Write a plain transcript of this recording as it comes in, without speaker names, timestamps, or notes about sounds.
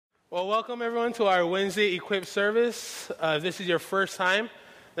Well, welcome everyone to our Wednesday Equip service. If this is your first time,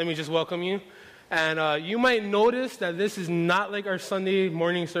 let me just welcome you. And you might notice that this is not like our Sunday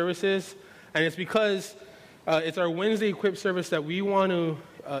morning services, and it's because it's our Wednesday Equip service that we want to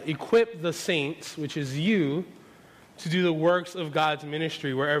equip the saints, which is you, to do the works of God's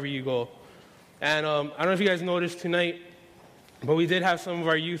ministry wherever you go. And I don't know if you guys noticed tonight, but we did have some of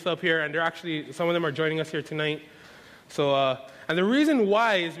our youth up here, and some of them are joining us here tonight. So, and the reason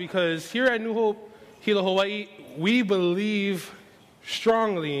why is because here at New Hope, Hilo, Hawaii, we believe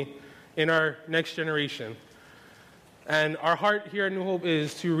strongly in our next generation. And our heart here at New Hope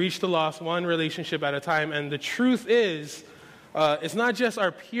is to reach the lost one relationship at a time. And the truth is, it's not just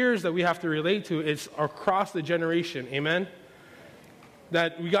our peers that we have to relate to, it's across the generation. Amen?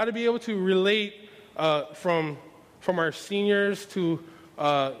 That we got to be able to relate from our seniors to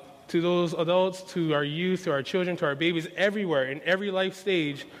those adults, to our youth, to our children, to our babies, everywhere, in every life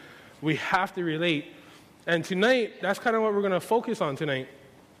stage, we have to relate. And tonight, that's kind of what we're going to focus on tonight.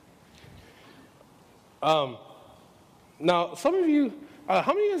 Now, some of you, how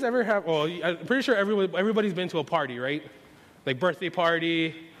many of you guys ever have, well, I'm pretty sure everybody's been to a party, right? Like birthday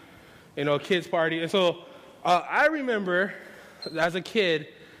party, kids party. And so I remember as a kid,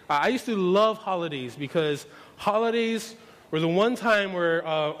 I used to love holidays because holidays were the one time where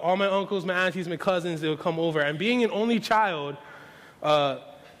all my uncles, my aunties, my cousins, they would come over. And being an only child,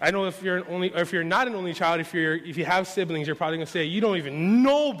 I know if you're not an only child, if you have siblings, you're probably gonna say you don't even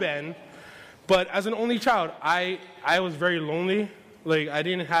know Ben. But as an only child, I was very lonely. Like I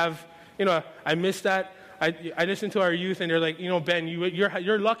didn't have, I missed that. I listened to our youth, and they're like, Ben,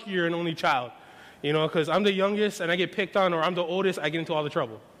 you're lucky you're an only child, because I'm the youngest and I get picked on, or I'm the oldest, I get into all the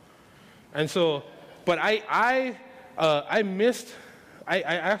trouble. And so, but I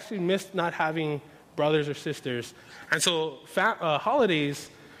actually missed not having brothers or sisters. And so holidays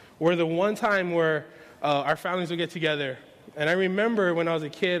were the one time where our families would get together. And I remember when I was a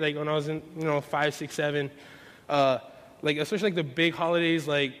kid, like when I was in, 5, 6, 7, especially like the big holidays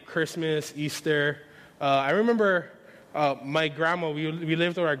like Christmas, Easter. I remember my grandma, we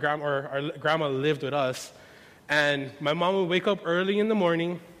lived with our grandma lived with us. And my mom would wake up early in the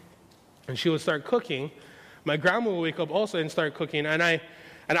morning and she would start cooking. My grandma would wake up also and start cooking, and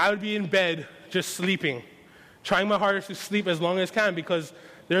I would be in bed just sleeping, trying my hardest to sleep as long as I can, because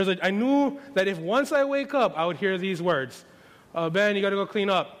I knew that if once I wake up, I would hear these words, Ben, you got to go clean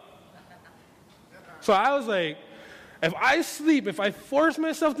up. So I was like, if I force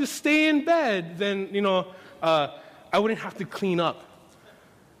myself to stay in bed, then, I wouldn't have to clean up.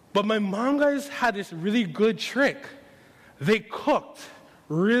 But my mom, guys, had this really good trick. They cooked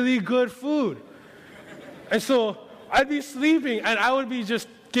really good food. And so I'd be sleeping, and I would be just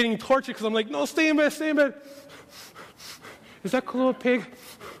getting tortured because I'm like, no, stay in bed, stay in bed. Is that cool, pig?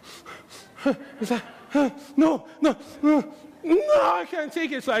 Is that, no, I can't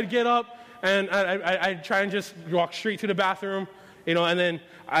take it. So I'd get up, and I'd try and just walk straight to the bathroom, and then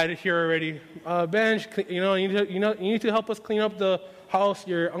I'd hear already, Ben, you need to help us clean up the house.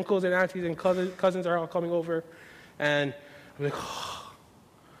 Your uncles and aunties and cousins are all coming over. And I'm like,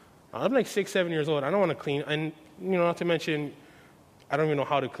 I'm like 6, 7 years old. I don't want to clean. And, not to mention, I don't even know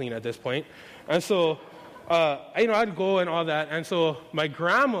how to clean at this point. And so, I'd go and all that. And so my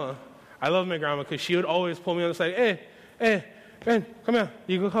grandma, I love my grandma because she would always pull me on the side. Hey, Ben, come here.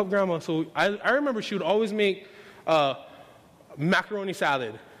 You go help grandma. So I remember she would always make macaroni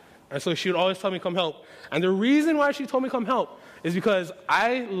salad. And so she would always tell me, come help. And the reason why she told me come help is because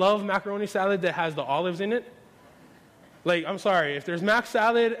I love macaroni salad that has the olives in it. Like, I'm sorry, if there's mac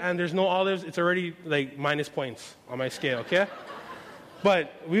salad and there's no olives, it's already like minus points on my scale, okay?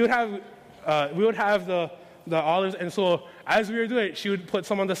 But we would have the olives, and so as we were doing it, she would put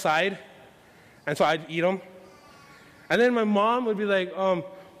some on the side, and so I'd eat them. And then my mom would be like, I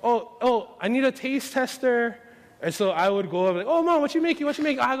need a taste tester. And so I would go over like, oh, Mom, what you making?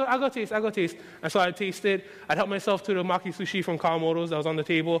 I'll go taste. And so I'd taste it. I'd help myself to the maki sushi from Kawamoto's that was on the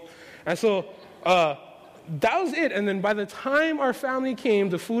table. And so, that was it. And then by the time our family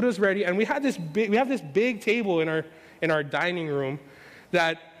came, the food was ready, and we have this big table in our dining room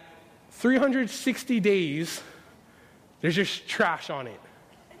that 360 days there's just trash on it.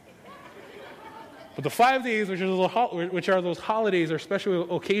 But the 5 days, which are those holidays or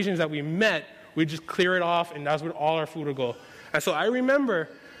special occasions that we met, we just clear it off, and that's where all our food would go. And so I remember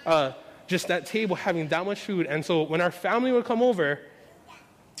just that table having that much food. And so when our family would come over,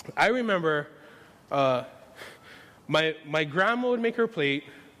 I remember my grandma would make her plate,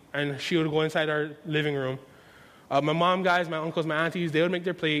 and she would go inside our living room. My mom, guys, my uncles, my aunties, they would make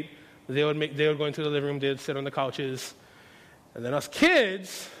their plate. They would go into the living room. They would sit on the couches. And then us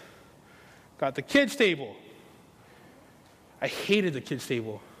kids, got the kids' table. I hated the kids'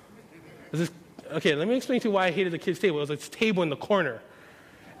 table. Okay, let me explain to you why I hated the kids' table. It was this table in the corner.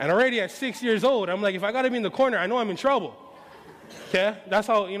 And already at 6 years old, I'm like, if I got to be in the corner, I know I'm in trouble. Okay? That's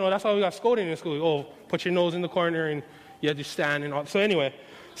how we got scolded in school. Oh, put your nose in the corner and you have to stand and all. So anyway,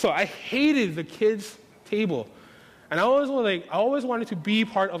 I hated the kids' table. And I always wanted to be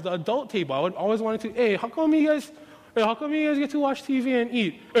part of the adult table. I would always wanted to, hey, how come you guys get to watch TV and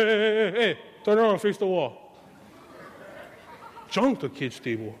eat? Hey, turn around, face the wall. Junk the kids'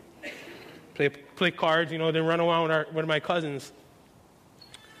 table. Play cards, then run around with my cousins.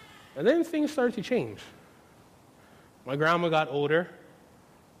 And then things started to change. My grandma got older.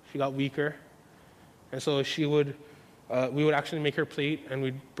 She got weaker. And so we would actually make her plate and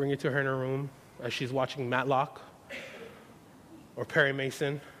we'd bring it to her in her room as she's watching Matlock or Perry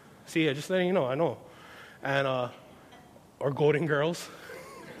Mason. See, just letting you know, I know. And, or Golden Girls.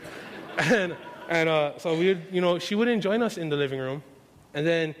 and so she wouldn't join us in the living room. And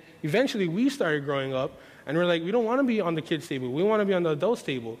then eventually we started growing up and we're like, we don't want to be on the kids' table. We want to be on the adults'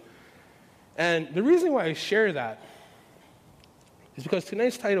 table. And the reason why I share that is because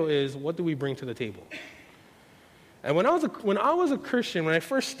tonight's title is, what do we bring to the table? And when I was a Christian, when I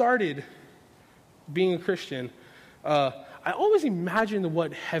first started being a Christian, I always imagined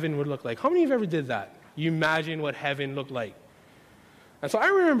what heaven would look like. How many of you ever did that? You imagine what heaven looked like? And so I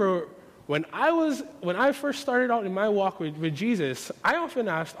remember when I first started out in my walk with Jesus, I often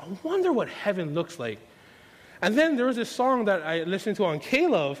asked, I wonder what heaven looks like. And then there was this song that I listened to on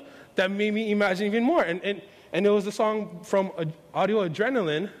K-Love that made me imagine even more. And it was a song from Audio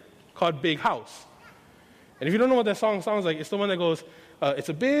Adrenaline called Big House. And if you don't know what that song sounds like, it's the one that goes, it's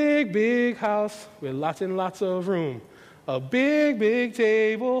a big, big house with lots and lots of room. A big, big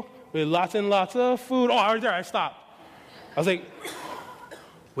table with lots and lots of food. Oh, right there, I stopped. I was like,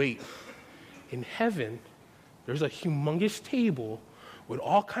 wait, in heaven, there's a humongous table with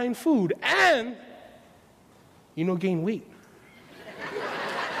all kind of food and, gain weight.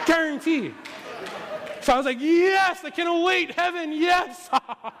 Guaranteed. So I was like, yes, I cannot wait, heaven, yes.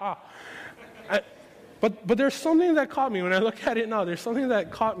 But there's something that caught me when I look at it now. There's something that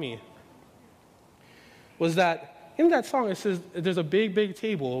caught me. Was that in that song it says there's a big, big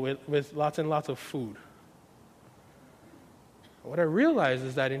table with lots and lots of food. What I realized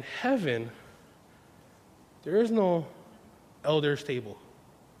is that in heaven, there is no elders table.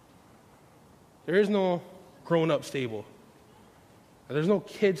 There is no grown-ups table. And there's no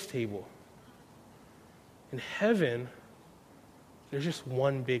kids table. In heaven, there's just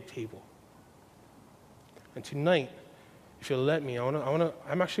one big table. And tonight, if you'll let me, I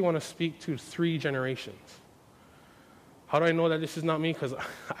actually want to speak to 3 generations. How do I know that this is not me? Because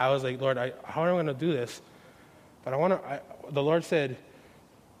I was like, Lord, how am I going to do this? But the Lord said,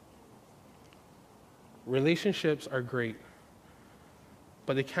 relationships are great,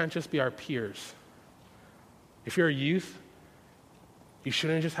 but they can't just be our peers. If you're a youth, you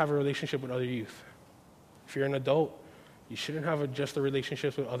shouldn't just have a relationship with other youth. If you're an adult, you shouldn't have just a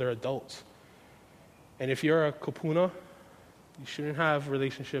relationship with other adults. And if you're a kupuna, you shouldn't have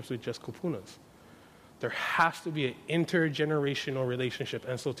relationships with just kupunas. There has to be an intergenerational relationship.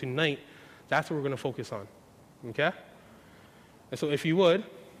 And so tonight, that's what we're going to focus on. Okay? And so if you would,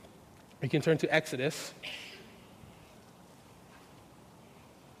 we can turn to Exodus.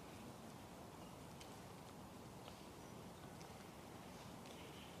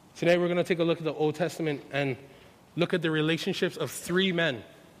 Tonight we're going to take a look at the Old Testament and look at the relationships of 3 men.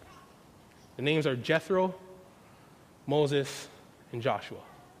 The names are Jethro, Moses, and Joshua.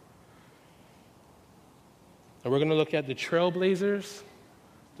 And we're going to look at the trailblazers,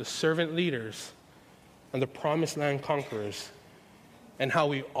 the servant leaders, and the promised land conquerors, and how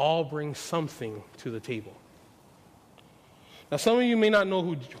we all bring something to the table. Now, some of you may not know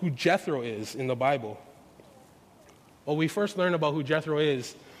who Jethro is in the Bible. Well, we first learn about who Jethro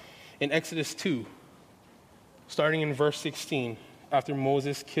is in Exodus 2, starting in verse 16, after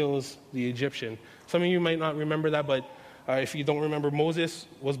Moses kills the Egyptian. Some of you might not remember that, but if you don't remember, Moses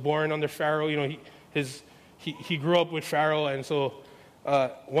was born under Pharaoh. He grew up with Pharaoh, and so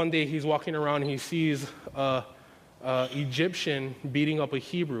one day he's walking around and he sees Egyptian beating up a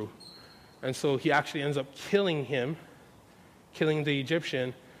Hebrew. And so he actually ends up killing the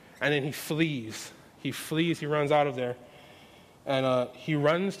Egyptian, and then he flees. He runs out of there. And he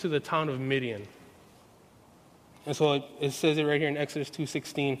runs to the town of Midian. And so it says it right here in Exodus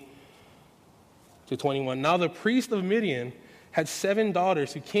 2:16 to 21. Now the priest of Midian had 7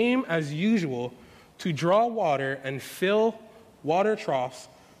 daughters who came as usual to draw water and fill water troughs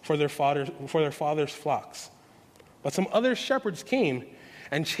for their father's flocks. But some other shepherds came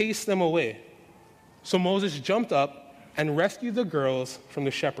and chased them away. So Moses jumped up and rescued the girls from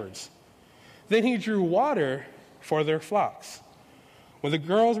the shepherds. Then he drew water for their flocks. When the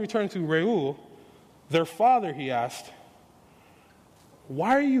girls returned to Reuel, their father, he asked,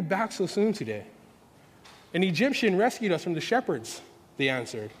 "Why are you back so soon today?" "An Egyptian rescued us from the shepherds," they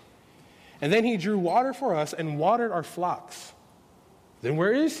answered. "And then he drew water for us and watered our flocks." "Then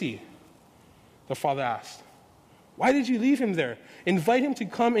where is he?" the father asked. "Why did you leave him there? Invite him to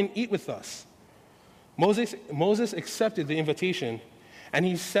come and eat with us." Moses accepted the invitation, and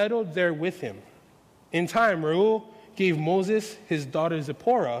he settled there with him. In time, Reuel gave Moses his daughter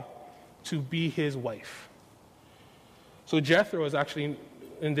Zipporah to be his wife. So Jethro is actually,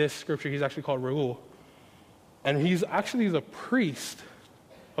 in this scripture, he's actually called Reuel. And he's actually the priest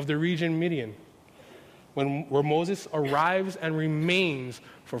of the region Midian, where Moses arrives and remains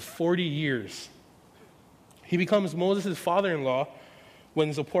for 40 years. He becomes Moses' father-in-law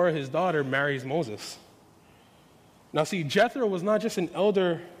when Zipporah, his daughter, marries Moses. Now see, Jethro was not just an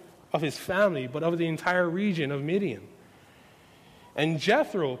elder of his family, but of the entire region of Midian. And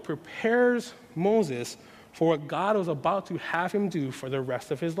Jethro prepares Moses for what God was about to have him do for the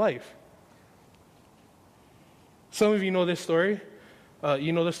rest of his life. Some of you know this story.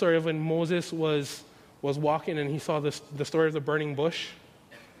 You know the story of when Moses was walking and he saw the story of the burning bush.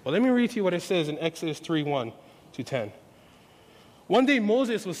 Well, let me read to you what it says in Exodus 3:1-10. One day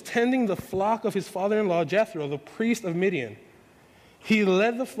Moses was tending the flock of his father-in-law Jethro, the priest of Midian. He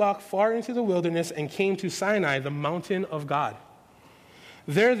led the flock far into the wilderness and came to Sinai, the mountain of God.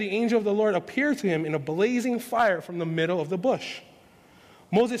 There the angel of the Lord appeared to him in a blazing fire from the middle of the bush.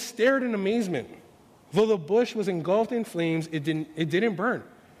 Moses stared in amazement. Though the bush was engulfed in flames, it didn't burn.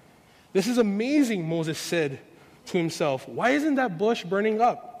 "This is amazing," Moses said to himself. "Why isn't that bush burning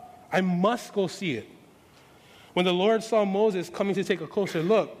up? I must go see it." When the Lord saw Moses coming to take a closer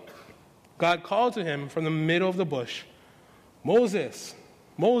look, God called to him from the middle of the bush, "Moses,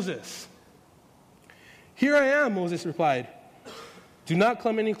 Moses." "Here I am," Moses replied. "Do not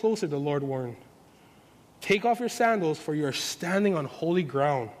come any closer," the Lord warned. "Take off your sandals, for you are standing on holy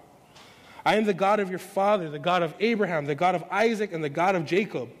ground. I am the God of your father, the God of Abraham, the God of Isaac, and the God of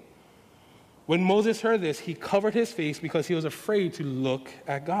Jacob." When Moses heard this, he covered his face because he was afraid to look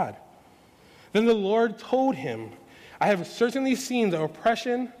at God. Then the Lord told him, "I have certainly seen the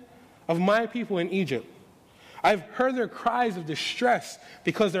oppression of my people in Egypt. I've heard their cries of distress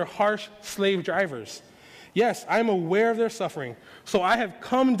because they're harsh slave drivers. Yes, I am aware of their suffering, so I have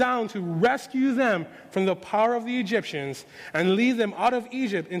come down to rescue them from the power of the Egyptians and lead them out of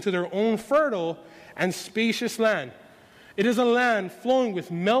Egypt into their own fertile and spacious land. It is a land flowing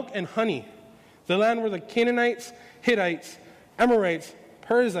with milk and honey, the land where the Canaanites, Hittites, Amorites,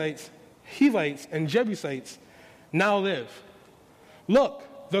 Perizzites, Hivites, and Jebusites now live.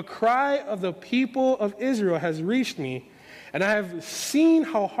 Look, the cry of the people of Israel has reached me, and I have seen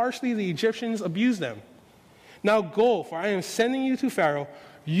how harshly the Egyptians abuse them. Now go, for I am sending you to Pharaoh.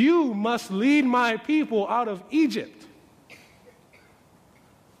 You must lead my people out of Egypt."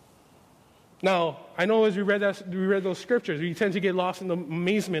 Now, I know as we read those scriptures, we tend to get lost in the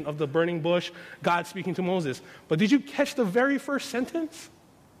amazement of the burning bush, God speaking to Moses. But did you catch the very first sentence?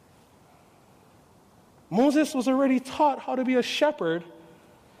 Moses was already taught how to be a shepherd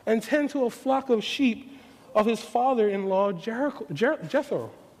and tend to a flock of sheep of his father-in-law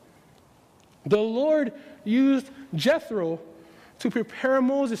Jethro. The Lord used Jethro to prepare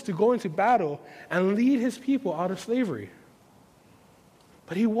Moses to go into battle and lead his people out of slavery.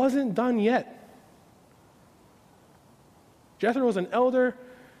 But he wasn't done yet. Jethro was an elder.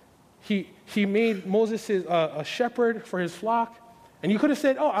 He made Moses a shepherd for his flock. And you could have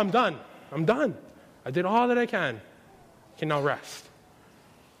said, "Oh, I'm done. I did all that I can. I can now rest."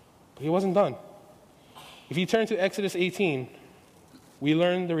 But he wasn't done. If you turn to Exodus 18, we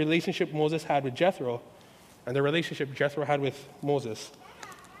learn the relationship Moses had with Jethro and the relationship Jethro had with Moses.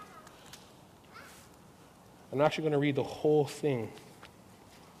 I'm actually going to read the whole thing.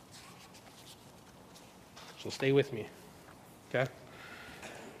 So stay with me, okay?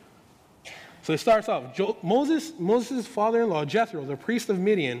 So it starts off, Moses' father-in-law, Jethro, the priest of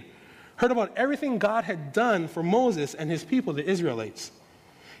Midian, heard about everything God had done for Moses and his people, the Israelites.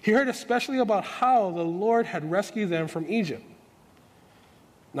 He heard especially about how the Lord had rescued them from Egypt.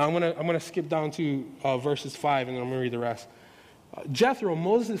 Now I'm going to skip down to verses 5, and then I'm going to read the rest. Jethro,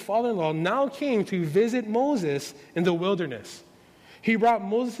 Moses' father-in-law, now came to visit Moses in the wilderness. He brought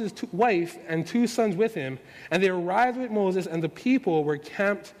Moses' wife and 2 sons with him, and they arrived with Moses, and the people were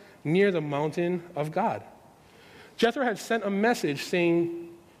camped near the mountain of God. Jethro had sent a message saying,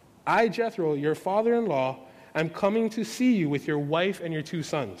 "I, Jethro, your father-in-law, am coming to see you with your wife and your 2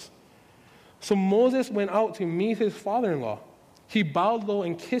 sons." So Moses went out to meet his father-in-law. He bowed low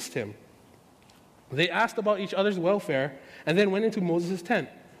and kissed him. They asked about each other's welfare and then went into Moses' tent.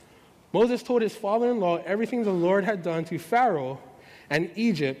 Moses told his father-in-law everything the Lord had done to Pharaoh and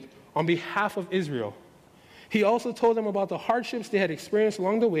Egypt on behalf of Israel. He also told them about the hardships they had experienced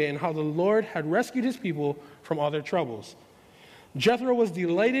along the way and how the Lord had rescued his people from all their troubles. Jethro was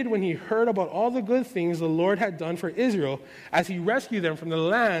delighted when he heard about all the good things the Lord had done for Israel as he rescued them from the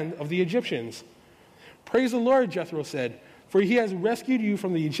land of the Egyptians. "Praise the Lord," Jethro said, "for he has rescued you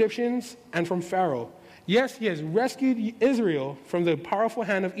from the Egyptians and from Pharaoh. Yes, he has rescued Israel from the powerful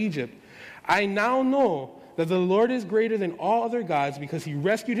hand of Egypt. I now know that the Lord is greater than all other gods because he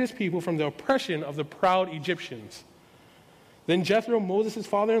rescued his people from the oppression of the proud Egyptians." Then Jethro, Moses'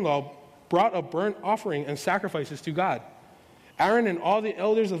 father-in-law, brought a burnt offering and sacrifices to God. Aaron and all the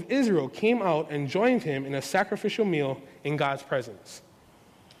elders of Israel came out and joined him in a sacrificial meal in God's presence.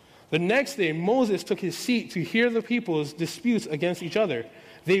 The next day, Moses took his seat to hear the people's disputes against each other.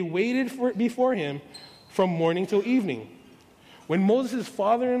 They waited before him from morning till evening. When Moses'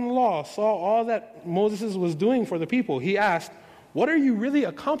 father-in-law saw all that Moses was doing for the people, he asked, "What are you really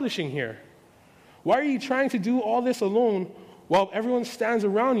accomplishing here? Why are you trying to do all this alone while everyone stands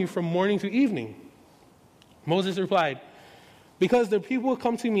around you from morning to evening?" Moses replied, "Because the people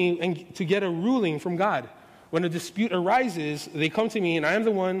come to me to get a ruling from God. When a dispute arises, they come to me, and I am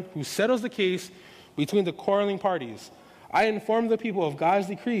the one who settles the case between the quarreling parties. I inform the people of God's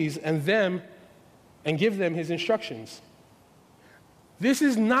decrees and give them his instructions." "This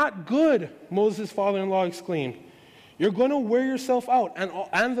is not good," Moses' father-in-law exclaimed. "You're going to wear yourself out,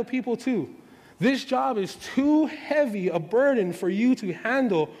 and the people too. This job is too heavy a burden for you to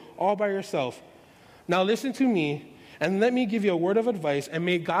handle all by yourself. Now listen to me, and let me give you a word of advice, and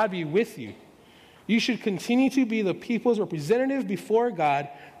may God be with you. You should continue to be the people's representative before God,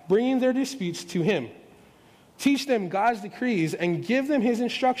 bringing their disputes to him. Teach them God's decrees and give them his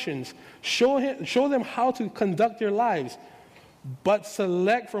instructions. Show them how to conduct their lives. But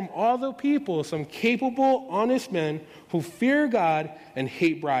select from all the people some capable, honest men who fear God and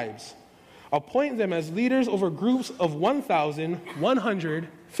hate bribes. Appoint them as leaders over groups of 1,000, 100,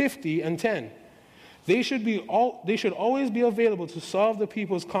 50, and 10. They should always be available to solve the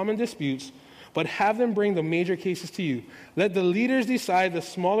people's common disputes, but have them bring the major cases to you. Let the leaders decide the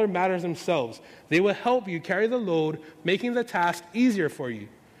smaller matters themselves. They will help you carry the load, making the task easier for you.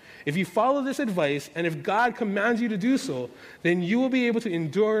 If you follow this advice, and if God commands you to do so, then you will be able to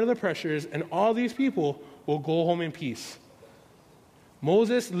endure the pressures, and all these people will go home in peace."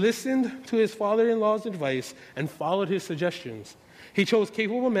 Moses listened to his father-in-law's advice and followed his suggestions. He chose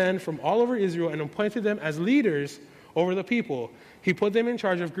capable men from all over Israel and appointed them as leaders over the people. He put them in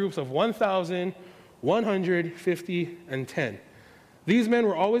charge of groups of 1,000, 100, 50, and 10. These men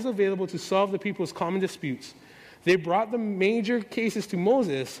were always available to solve the people's common disputes. They brought the major cases to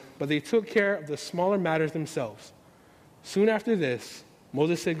Moses, but they took care of the smaller matters themselves. Soon after this,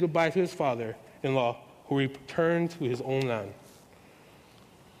 Moses said goodbye to his father-in-law, who returned to his own land.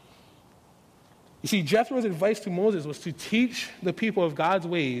 You see, Jethro's advice to Moses was to teach the people of God's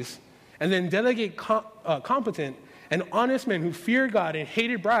ways and then delegate competent and honest men who feared God and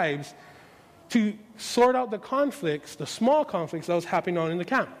hated bribes to sort out the conflicts, the small conflicts that was happening on in the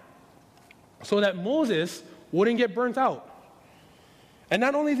camp, so that Moses wouldn't get burnt out. And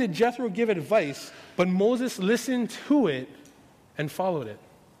not only did Jethro give advice, but Moses listened to it and followed it.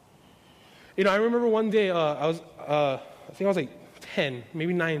 I remember one day, I think I was like 10,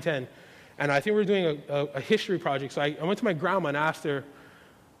 maybe 9, 10, and I think we were doing a history project. So I went to my grandma and asked her,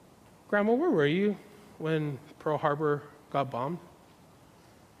 "Grandma, where were you when Pearl Harbor got bombed?"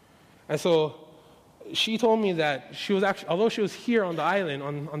 And so she told me that she was actually, although she was here on the island,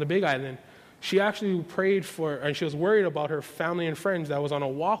 on the Big Island, she actually prayed for, and she was worried about her family and friends that was on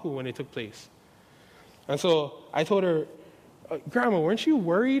Oahu when it took place. And so I told her, "Grandma, weren't you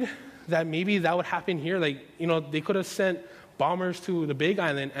worried that maybe that would happen here? They could have sent bombers to the Big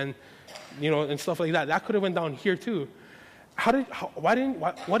Island and stuff like that. That could have went down here too.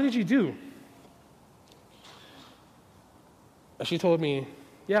 What did you do?" And she told me,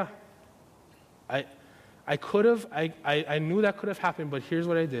 "Yeah, I could have, I knew that could have happened, but here's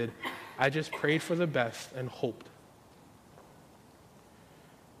what I did. I just prayed for the best and hoped."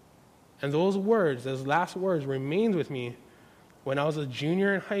 And those last words remained with me when I was a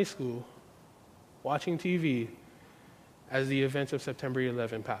junior in high school, watching TV as the events of September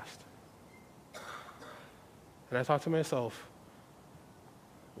 11 passed. And I thought to myself,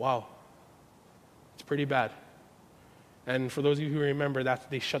 wow, it's pretty bad. And for those of you who remember, that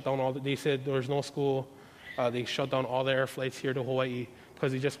they shut down they said there was no school. They shut down all the air flights here to Hawaii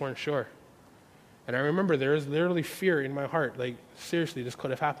because they just weren't sure. And I remember there was literally fear in my heart. Like, seriously, this could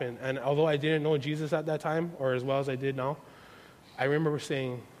have happened. And although I didn't know Jesus at that time, or as well as I did now, I remember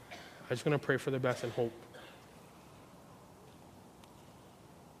saying, I'm just going to pray for the best and hope.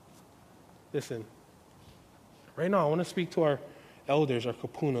 Listen, right now I want to speak to our elders, our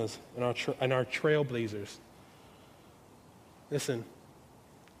kapunas, and our trailblazers. Listen,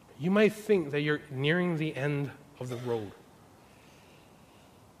 you might think that you're nearing the end of the road.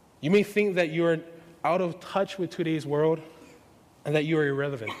 You may think that you're out of touch with today's world and that you are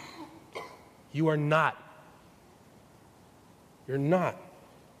irrelevant. You are not. You're not.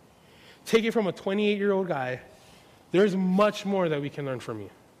 Take it from a 28-year-old guy, there's much more that we can learn from you.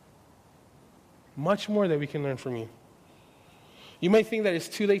 Much more that we can learn from you. You might think that it's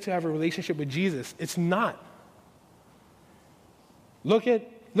too late to have a relationship with Jesus. It's not. Look,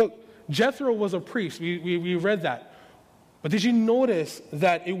 Jethro was a priest. We read that. But did you notice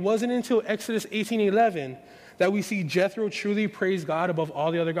that it wasn't until Exodus 18:11 that we see Jethro truly praise God above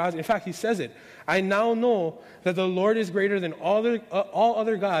all the other gods? In fact, he says it. I now know that the Lord is greater than all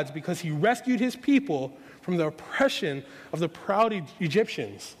other gods because he rescued his people from the oppression of the proud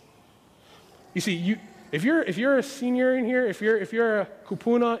Egyptians. You see, if you're a senior in here, if you're a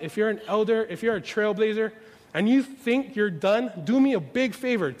kupuna, if you're an elder, if you're a trailblazer, and you think you're done, do me a big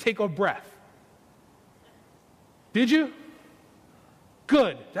favor, take a breath. Did you?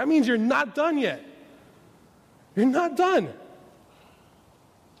 Good. That means you're not done yet. You're not done.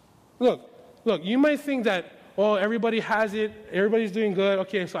 Look, you might think that, well, everybody has it, everybody's doing good,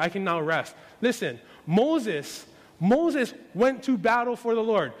 okay, so I can now rest. Listen, Moses went to battle for the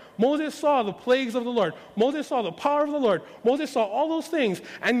Lord. Moses saw the plagues of the Lord. Moses saw the power of the Lord. Moses saw all those things,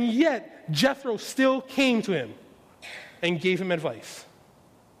 and yet Jethro still came to him and gave him advice.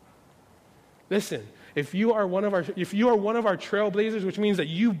 Listen, if you are one of our trailblazers, which means that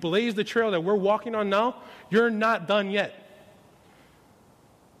you blaze the trail that we're walking on now, you're not done yet.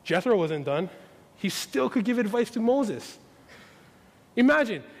 Jethro wasn't done. He still could give advice to Moses.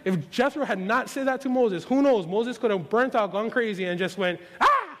 Imagine, if Jethro had not said that to Moses, who knows, Moses could have burnt out, gone crazy, and just went,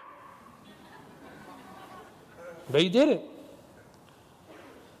 ah! But he didn't.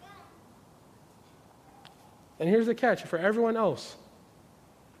 And here's the catch, for everyone else,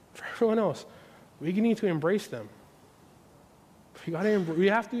 we need to embrace them. We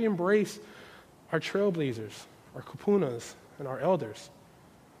have to embrace our trailblazers, our kapunas, and our elders.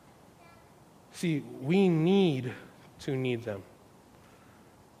 See, we need to need them.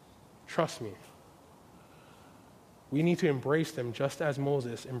 Trust me. We need to embrace them just as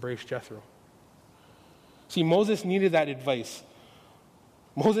Moses embraced Jethro. See, Moses needed that advice.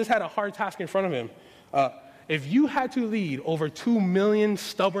 Moses had a hard task in front of him. If you had to lead over 2 million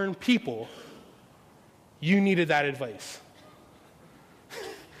stubborn people, you needed that advice.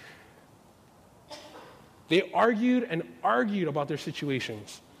 They argued and argued about their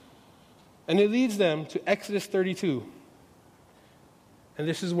situations. And it leads them to Exodus 32. And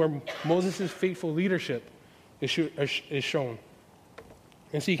this is where Moses' faithful leadership is shown.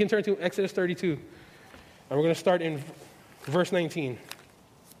 And so you can turn to Exodus 32. And we're going to start in verse 19.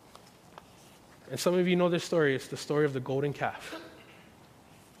 And some of you know this story. It's the story of the golden calf.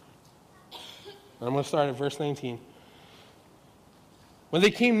 And I'm going to start at verse 19. When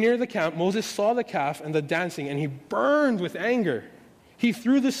they came near the camp, Moses saw the calf and the dancing, and he burned with anger. He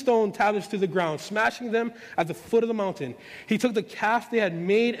threw the stone tablets to the ground, smashing them at the foot of the mountain. He took the calf they had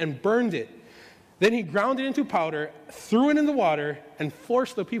made and burned it. Then he ground it into powder, threw it in the water, and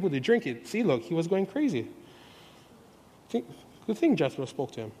forced the people to drink it. See, look, he was going crazy. Good thing Jethro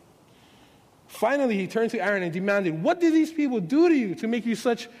spoke to him. Finally, he turned to Aaron and demanded, "What did these people do to you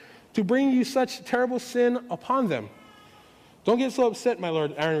to bring you such terrible sin upon them?" "Don't get so upset, my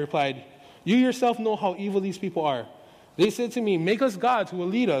lord," Aaron replied. "You yourself know how evil these people are. They said to me, 'Make us gods who will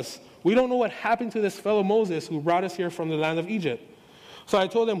lead us.' We don't know what happened to this fellow Moses who brought us here from the land of Egypt. So I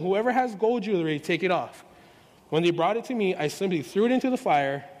told them, 'Whoever has gold jewelry, take it off.' When they brought it to me, I simply threw it into the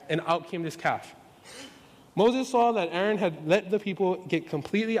fire, and out came this calf." Moses saw that Aaron had let the people get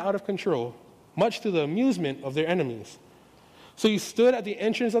completely out of control, much to the amusement of their enemies. So he stood at the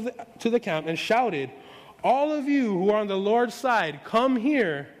entrance to the camp and shouted, "All of you who are on the Lord's side, come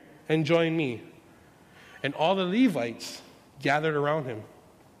here and join me." And all the Levites gathered around him.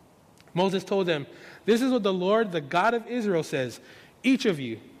 Moses told them, "This is what the Lord, the God of Israel, says. Each of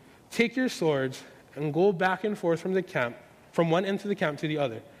you, take your swords and go back and forth from the camp, from one end of the camp to the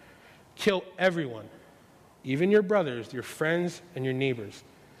other. Kill everyone, even your brothers, your friends, and your neighbors."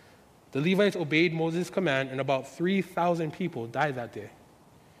 The Levites obeyed Moses' command, and about 3,000 people died that day.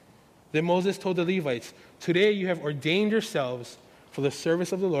 Then Moses told the Levites, "Today you have ordained yourselves for the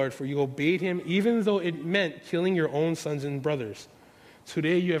service of the Lord, for you obeyed him even though it meant killing your own sons and brothers.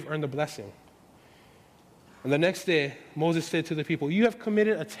 Today you have earned a blessing." And the next day, Moses said to the people, "You have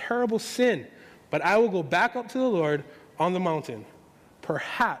committed a terrible sin, but I will go back up to the Lord on the mountain.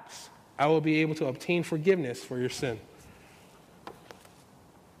 Perhaps I will be able to obtain forgiveness for your sin."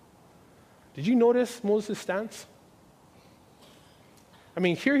 Did you notice Moses' stance? I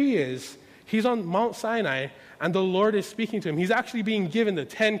mean, here he is. He's on Mount Sinai, and the Lord is speaking to him. He's actually being given the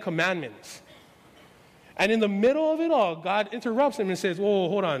 10 Commandments. And in the middle of it all, God interrupts him and says, "Whoa,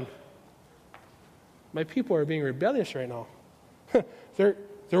 hold on. My people are being rebellious right now.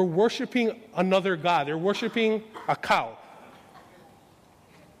 They're worshiping another god. They're worshiping a cow."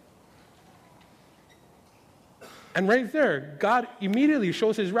 And right there, God immediately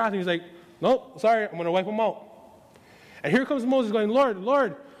shows his wrath, and he's like, "Nope, sorry, I'm going to wipe them out." And here comes Moses going, Lord,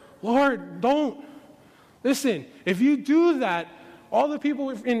 don't. Listen, if you do that, all the people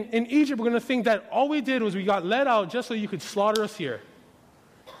in Egypt are going to think that all we did was we got let out just so you could slaughter us here.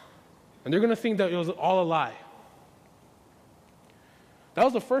 And they're going to think that it was all a lie. That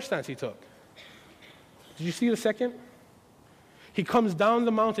was the first stance he took. Did you see the second? He comes down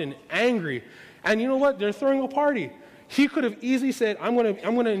the mountain angry. And you know what? They're throwing a party. He could have easily said, I'm going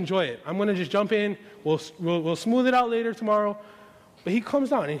to enjoy it. I'm going to just jump in. We'll smooth it out later tomorrow. But he comes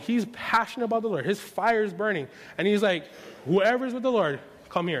down, and he's passionate about the Lord. His fire is burning. And he's like, "Whoever's with the Lord,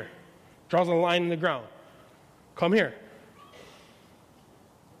 come here." Draws a line in the ground. "Come here.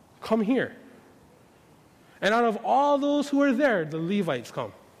 Come here." And out of all those who are there, the Levites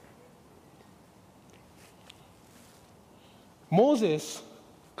come. Moses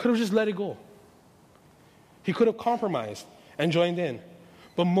could have just let it go. He could have compromised and joined in.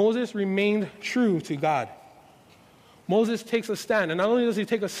 But Moses remained true to God. Moses takes a stand. And not only does he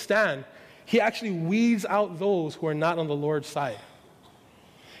take a stand, he actually weeds out those who are not on the Lord's side.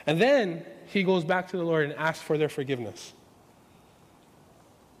 And then he goes back to the Lord and asks for their forgiveness.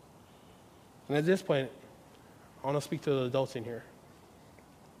 And at this point, I want to speak to the adults in here.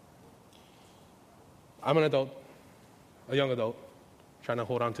 I'm an adult, a young adult, trying to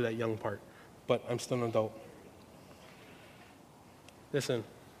hold on to that young part, but I'm still an adult. Listen,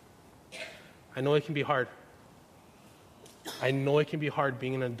 I know it can be hard. I know it can be hard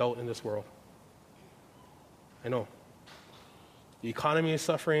being an adult in this world. I know. The economy is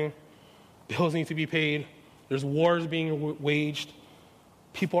suffering. Bills need to be paid. There's wars being waged.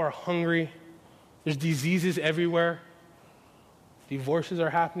 People are hungry. There's diseases everywhere. Divorces are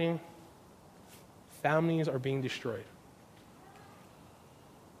happening. Families are being destroyed.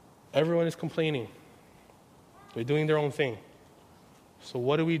 Everyone is complaining. They're doing their own thing. So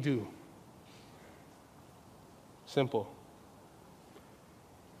what do? Simple.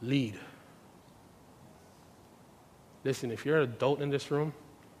 Lead. Listen, if you're an adult in this room,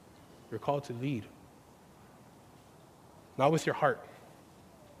 you're called to lead. Not with your heart,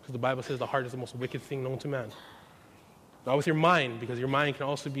 because the Bible says the heart is the most wicked thing known to man. Not with your mind, because your mind can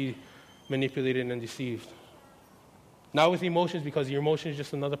also be manipulated and deceived. Not with emotions, because your emotion is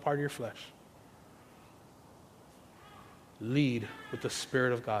just another part of your flesh. Lead with the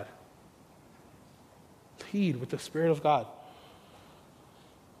Spirit of God. Lead with the Spirit of God.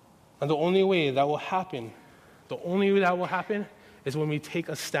 And the only way that will happen is when we take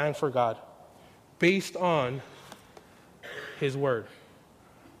a stand for God based on His Word.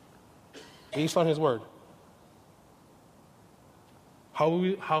 Based on His Word.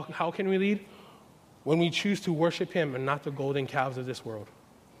 How can we lead? When we choose to worship Him and not the golden calves of this world.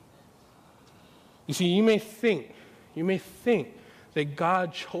 You see, you may think that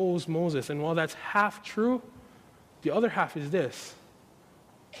God chose Moses, and while that's half true, the other half is this.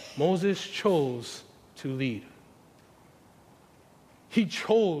 Moses chose to lead. He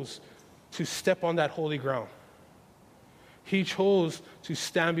chose to step on that holy ground. He chose to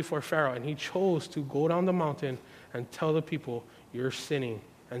stand before Pharaoh, and he chose to go down the mountain and tell the people, "You're sinning,"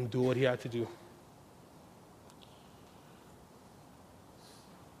 and do what he had to do.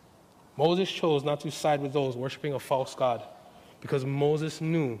 Moses chose not to side with those worshiping a false god because Moses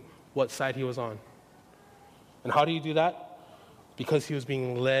knew what side he was on. And how do you do that? Because he was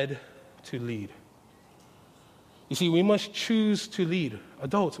being led to lead. You see, we must choose to lead.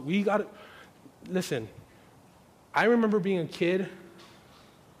 Adults, we got to, listen, I remember being a kid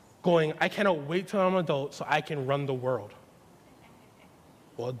going, I cannot wait till I'm an adult so I can run the world.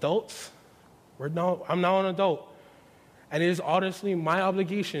 Well, adults, I'm now an adult. And it is honestly my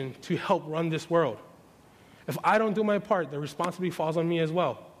obligation to help run this world. If I don't do my part, the responsibility falls on me as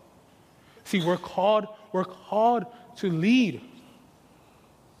well. See, we're called to lead.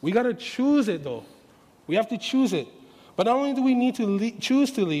 We got to choose it, though. We have to choose it. But not only do we need to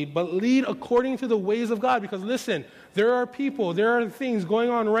choose to lead, but lead according to the ways of God. Because listen, there are people, there are things going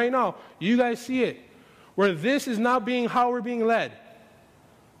on right now. You guys see it. Where this is not being how we're being led.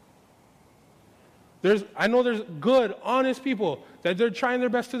 I know there's good, honest people that they're trying their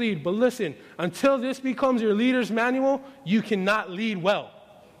best to lead. But listen, until this becomes your leader's manual, you cannot lead well.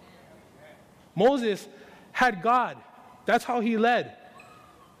 Moses had God. That's how he led.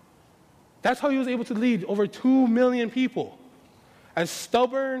 That's how he was able to lead over 2 million people. As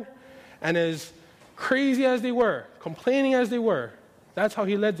stubborn and as crazy as they were, complaining as they were, that's how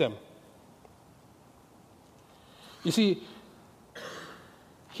he led them. You see,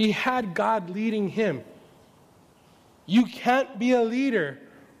 he had God leading him. You can't be a leader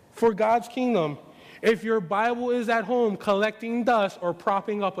for God's kingdom if your Bible is at home collecting dust or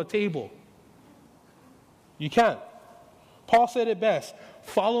propping up a table. You can't. Paul said it best,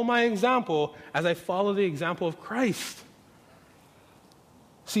 follow my example as I follow the example of Christ.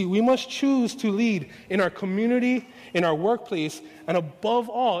 See, we must choose to lead in our community, in our workplace, and above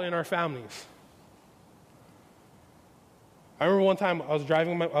all, in our families. I remember one time I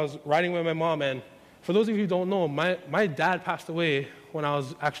was riding with my mom, and for those of you who don't know, my dad passed away when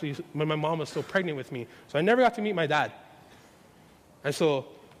my mom was still pregnant with me. So I never got to meet my dad. And so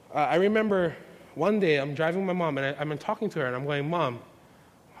I remember one day I'm driving with my mom, and I'm talking to her, and I'm going, Mom,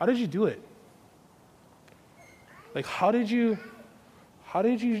 how did you do it? Like, how did you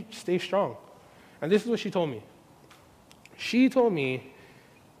stay strong? And this is what she told me. She told me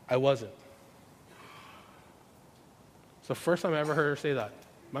I wasn't. It's the first time I ever heard her say that.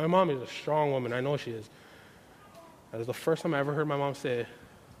 My mom is a strong woman. I know she is. That was the first time I ever heard my mom say,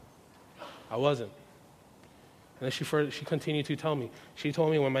 I wasn't. And then she continued to tell me. She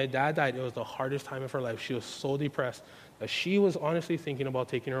told me when my dad died, it was the hardest time of her life. She was so depressed that she was honestly thinking about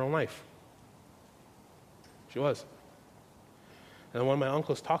taking her own life. She was. And then one of my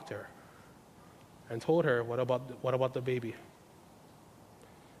uncles talked to her and told her, what about the baby?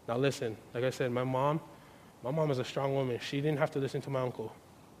 Now listen, like I said, my mom is a strong woman. She didn't have to listen to my uncle,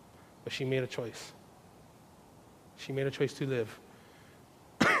 but she made a choice. She made a choice to live.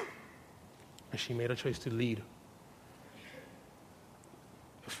 And she made a choice to lead.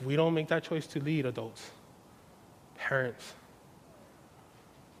 If we don't make that choice to lead, adults, parents,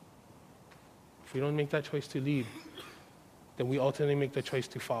 if we don't make that choice to lead, then we ultimately make the choice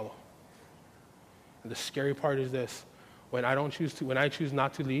to follow. And the scary part is this: when I choose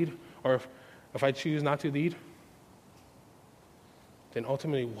not to lead, or if I choose not to lead, then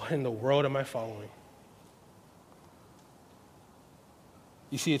ultimately, what in the world am I following?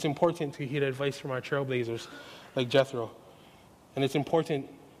 You see, it's important to heed advice from our trailblazers like Jethro. And it's important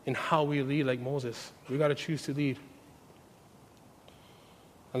in how we lead like Moses. We got to choose to lead.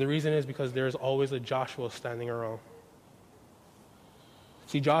 And the reason is because there is always a Joshua standing around.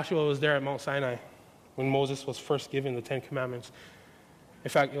 See, Joshua was there at Mount Sinai when Moses was first given the 10 Commandments. In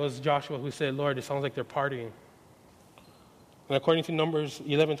fact, it was Joshua who said, Lord, it sounds like they're partying. And according to Numbers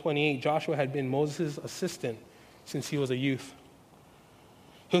 11:28, Joshua had been Moses' assistant since he was a youth.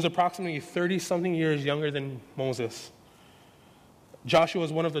 He was approximately 30-something years younger than Moses. Joshua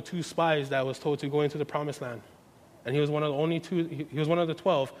was one of the 2 spies that was told to go into the Promised Land. And he was one of the only 2, he was one of the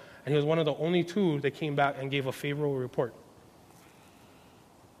 12, and he was one of the only 2 that came back and gave a favorable report.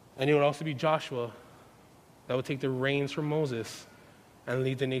 And it would also be Joshua that would take the reins from Moses and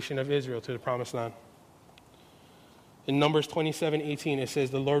lead the nation of Israel to the Promised Land. In Numbers 27:18, it says,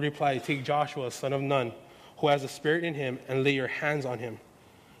 the Lord replied, take Joshua, son of Nun, who has a spirit in him, and lay your hands on him.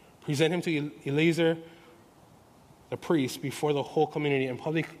 Present him to Eleazar, the priest, before the whole community, and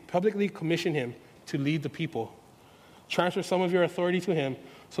publicly commission him to lead the people. Transfer some of your authority to him,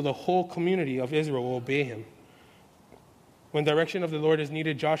 so the whole community of Israel will obey him. When direction of the Lord is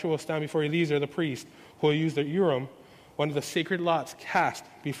needed, Joshua will stand before Eleazar, the priest, who will use the Urim, one of the sacred lots cast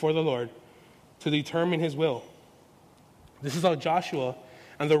before the Lord, to determine his will. This is how Joshua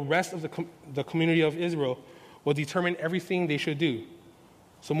and the rest of the community of Israel will determine everything they should do.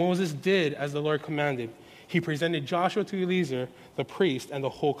 So Moses did as the Lord commanded. He presented Joshua to Eleazar, the priest, and the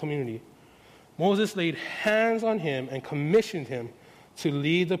whole community. Moses laid hands on him and commissioned him to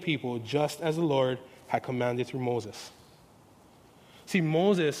lead the people just as the Lord had commanded through Moses. See,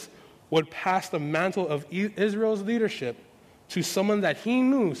 Moses would pass the mantle of Israel's leadership to someone that he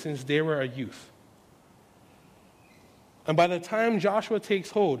knew since they were a youth. And by the time Joshua takes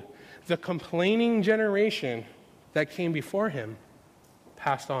hold, the complaining generation that came before him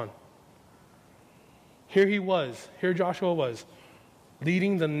passed on. Here Joshua was,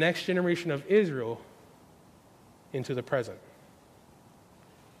 leading the next generation of Israel into the present.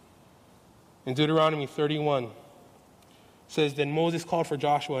 In Deuteronomy 31, says, then Moses called for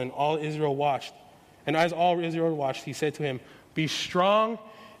Joshua, and all Israel watched. And as all Israel watched, he said to him, be strong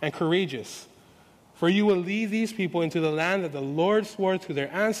and courageous, for you will lead these people into the land that the Lord swore to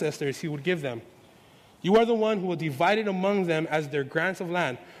their ancestors he would give them. You are the one who will divide it among them as their grants of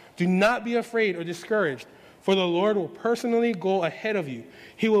land. Do not be afraid or discouraged, for the Lord will personally go ahead of you.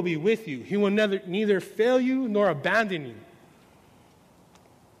 He will be with you. He will neither fail you nor abandon you.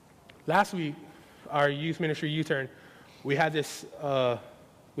 Last week, our youth ministry U-Turn, we had our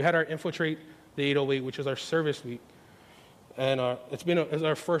Infiltrate the 808, which is our service week. And it's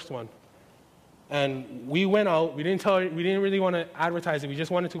our first one. And we went out, we didn't really want to advertise it, we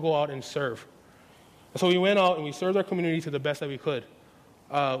just wanted to go out and serve. So we went out and we served our community to the best that we could.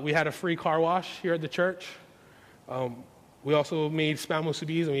 We had a free car wash here at the church. We also made spam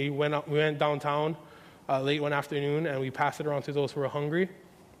musubis, and we went downtown late one afternoon, and we passed it around to those who were hungry.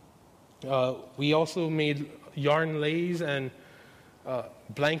 We also made yarn leis and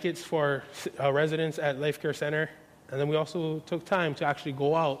blankets for residents at Life Care Center. And then we also took time to actually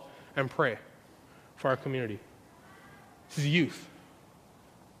go out and pray for our community. This is youth.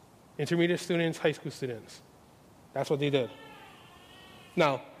 Intermediate students, high school students. That's what they did.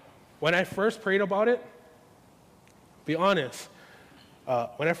 Now, when I first prayed about it, be honest,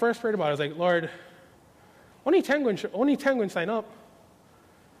 when I first prayed about it, I was like, Lord, only 10 going to sign up.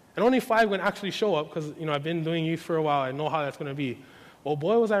 And only 5 going to actually show up because, I've been doing youth for a while. I know how that's going to be. Well,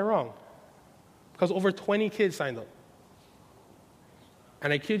 boy, was I wrong. Because over 20 kids signed up.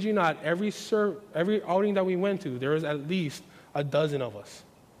 And I kid you not, every outing that we went to, there was at least a dozen of us.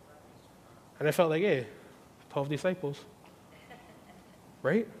 And I felt like, hey, 12 disciples.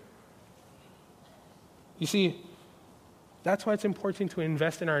 Right? You see, that's why it's important to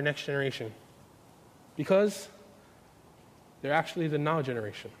invest in our next generation. Because they're actually the now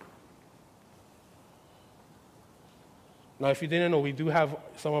generation. Now, if you didn't know, we do have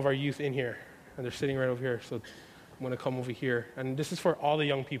some of our youth in here, and they're sitting right over here, so I'm going to come over here. And this is for all the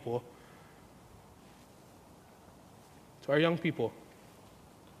young people. To our young people,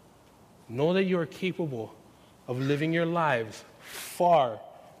 know that you are capable of living your lives far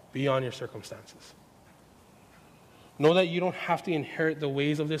beyond your circumstances. Know that you don't have to inherit the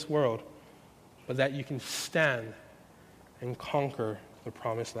ways of this world, but that you can stand and conquer the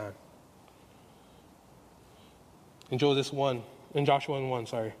promised land. In Joshua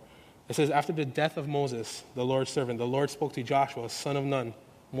 1:1, it says, after the death of Moses, the Lord's servant, the Lord spoke to Joshua, son of Nun,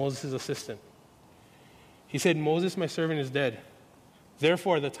 Moses' assistant. He said, Moses, my servant, is dead.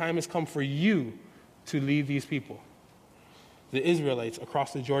 Therefore, the time has come for you to lead these people, the Israelites,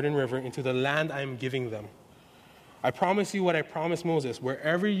 across the Jordan River into the land I am giving them. I promise you what I promised Moses.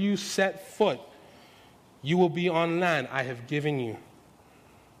 Wherever you set foot, you will be on land I have given you.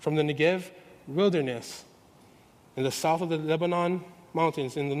 From the Negev wilderness in the south of the Lebanon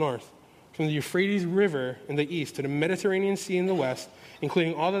mountains in the north, from the Euphrates River in the east to the Mediterranean Sea in the west,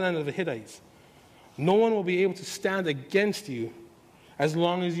 including all the land of the Hittites. No one will be able to stand against you as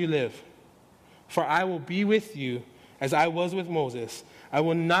long as you live. For I will be with you as I was with Moses. I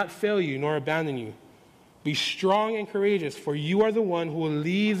will not fail you nor abandon you. Be strong and courageous, for you are the one who will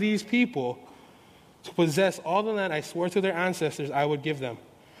lead these people to possess all the land I swore to their ancestors I would give them.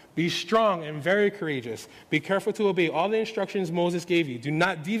 Be strong and very courageous. Be careful to obey all the instructions Moses gave you. Do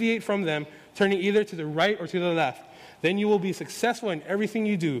not deviate from them, turning either to the right or to the left. Then you will be successful in everything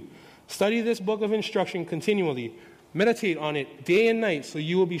you do. Study this book of instruction continually. Meditate on it day and night, so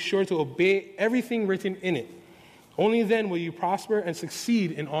you will be sure to obey everything written in it. Only then will you prosper and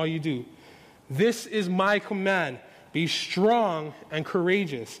succeed in all you do. This is my command. Be strong and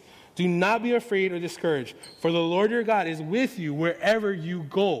courageous. Do not be afraid or discouraged, for the Lord your God is with you wherever you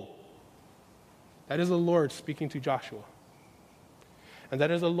go. That is the Lord speaking to Joshua. And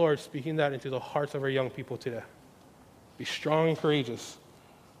that is the Lord speaking that into the hearts of our young people today. Be strong and courageous.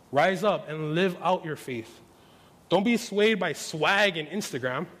 Rise up and live out your faith. Don't be swayed by swag and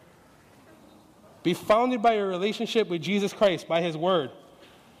Instagram. Be founded by your relationship with Jesus Christ, by his word.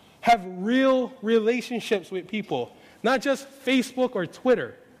 Have real relationships with people, not just Facebook or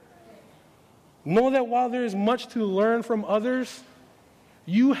Twitter. Know that while there is much to learn from others,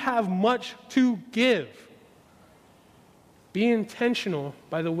 you have much to give. Be intentional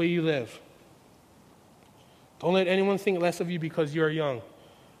by the way you live. Don't let anyone think less of you because you are young.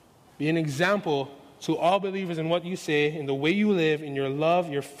 Be an example to all believers in what you say, in the way you live, in your love,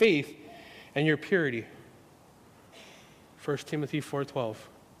 your faith, and your purity. 1 Timothy 4:12.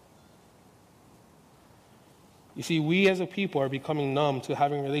 You see, we as a people are becoming numb to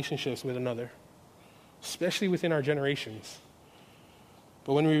having relationships with another, especially within our generations.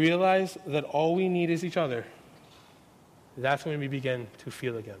 But when we realize that all we need is each other, that's when we begin to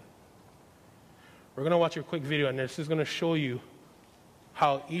feel again. We're going to watch a quick video, and this is going to show you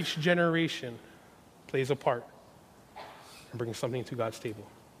how each generation plays a part in bringing something to God's table.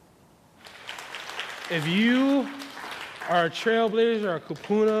 If you are a trailblazer or a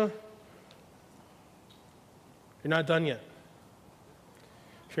kupuna, you're not done yet.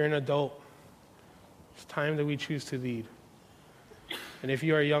 If you're an adult, it's time that we choose to lead. And if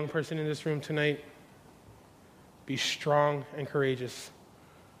you are a young person in this room tonight, be strong and courageous,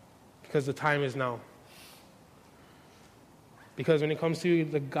 because the time is now. Because when it comes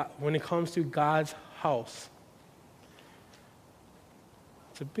to God's house,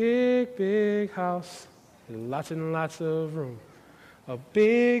 it's a big, big house with lots and lots of room. A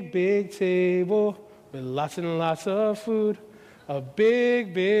big, big table with lots and lots of food. A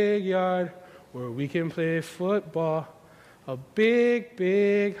big, big yard where we can play football. A big,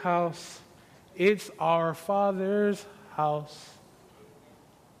 big house. It's our Father's house.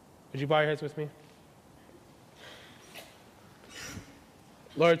 Would you bow your heads with me?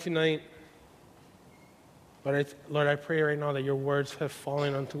 Lord, tonight, Lord, I pray right now that your words have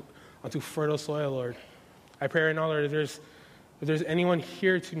fallen onto fertile soil, Lord. I pray right now, Lord, if there's anyone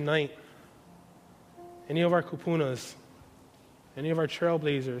here tonight, any of our kupunas, any of our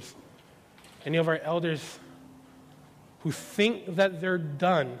trailblazers, any of our elders who think that they're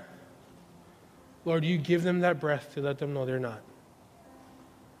done, Lord, you give them that breath to let them know they're not.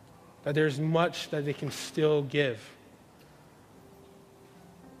 That there's much that they can still give.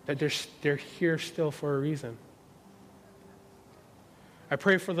 That they're here still for a reason. I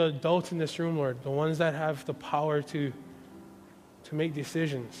pray for the adults in this room, Lord, the ones that have the power to make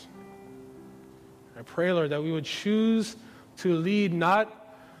decisions. I pray, Lord, that we would choose to lead not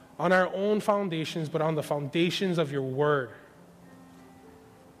on our own foundations, but on the foundations of your word.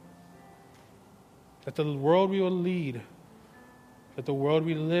 That the world we will lead, that the world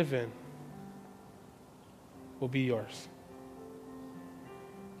we live in, will be yours.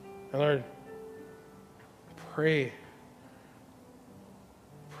 And Lord, pray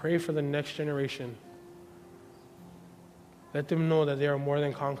for the next generation. Let them know that they are more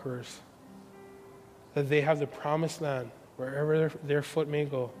than conquerors, that they have the promised land wherever their foot may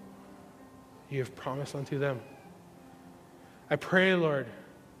go. You have promised unto them. I pray, Lord,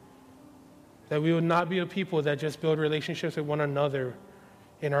 that we would not be a people that just build relationships with one another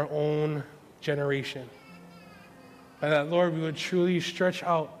in our own generation. But that, Lord, we would truly stretch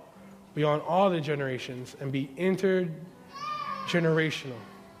out beyond all the generations and be intergenerational.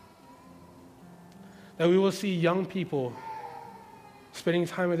 That we will see young people spending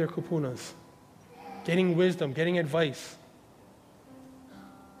time with their kupunas, getting wisdom, getting advice.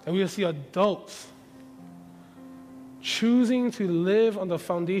 That we will see adults choosing to live on the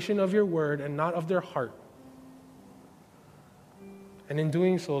foundation of your word and not of their heart. And in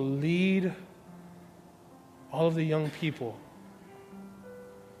doing so, lead all of the young people.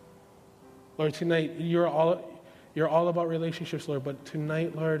 Lord, tonight, you're all about relationships, Lord, but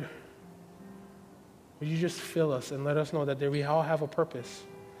tonight, Lord, would you just fill us and let us know that we all have a purpose.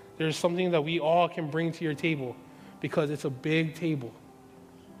 There's something that we all can bring to your table, because it's a big table.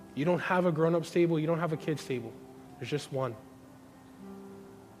 You don't have a grown-up's table, you don't have a kid's table. There's just one.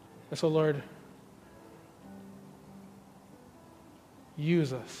 And so, Lord,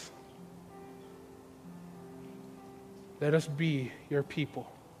 use us. Let us be your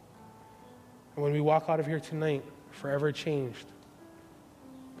people. And when we walk out of here tonight, forever changed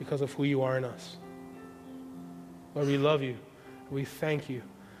because of who you are in us. Lord, we love you, and we thank you,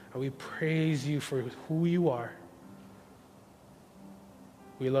 and we praise you for who you are.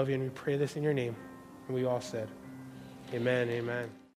 We love you, and we pray this in your name. And we all said, amen, amen.